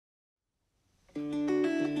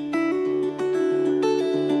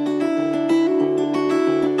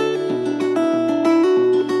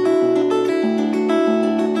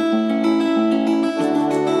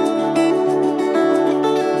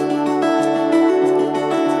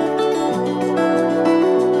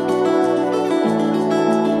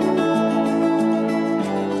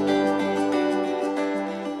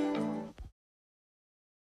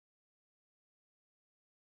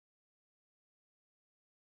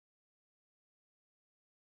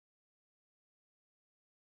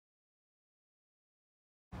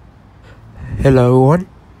Hello everyone,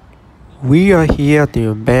 we are here at the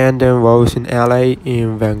abandoned Roz Ali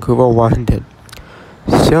in Vancouver, Washington.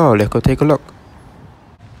 So let's go take a look.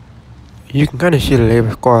 You can kind of see the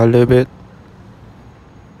label score a little bit.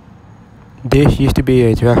 This used to be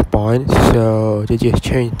a DressBarn, so they just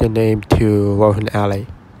changed the name to Roz Ali.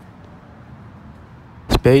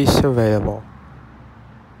 Space available.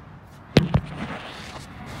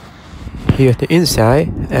 Here's the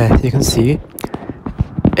inside. As you can see,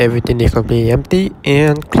 everything is completely empty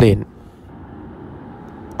and clean.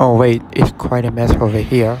 Oh wait, it's quite a mess over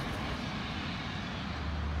here.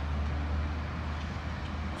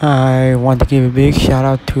 I want to give a big shout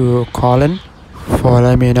out to Colin for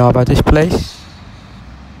letting me know about this place.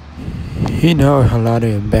 He knows a lot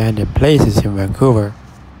of abandoned places in Vancouver.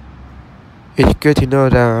 It's good to know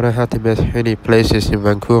that I don't have to miss any places in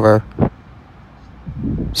Vancouver.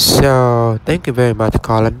 So thank you very much,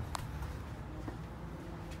 Colin.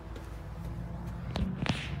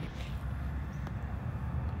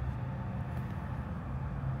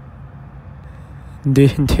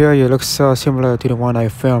 This interior looks so similar to the one I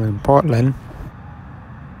filmed in Portland.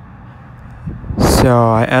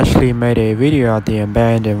 So I actually made a video of the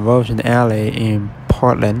abandoned Roz Ali in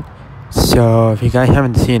Portland. So if you guys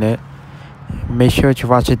haven't seen it, make sure to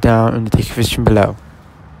watch it down in the description below.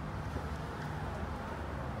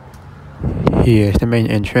 Here's the main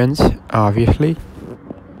entrance, obviously.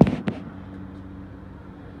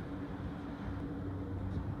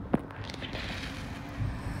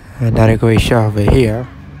 Another great shot over here.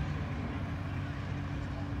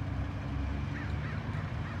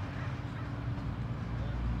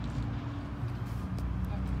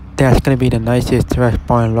 That's gonna be the nicest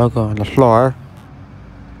DressBarn logo on the floor.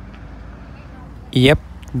 Yep,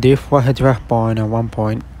 this was a DressBarn at one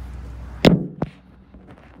point.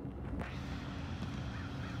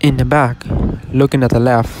 In the back, looking at the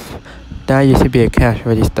left, that used to be a cash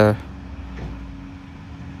register.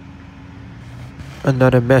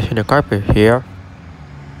 Another mess in the carpet here.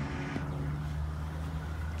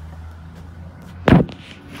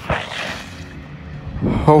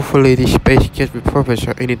 Hopefully this space gets repurposed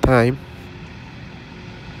at any time.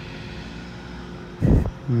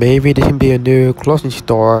 Maybe this can be a new clothing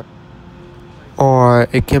store, or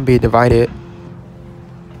it can be divided.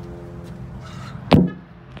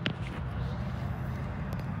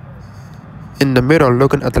 In the middle,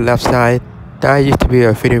 looking at the left side, that used to be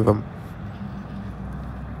a fitting room.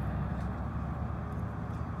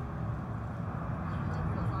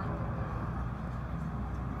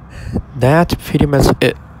 That's pretty much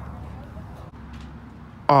it.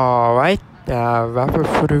 Alright, wrap up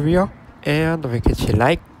for the video, and don't forget to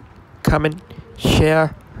like, comment,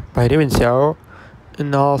 share by doing so,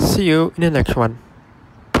 and I'll see you in the next one.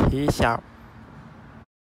 Peace out.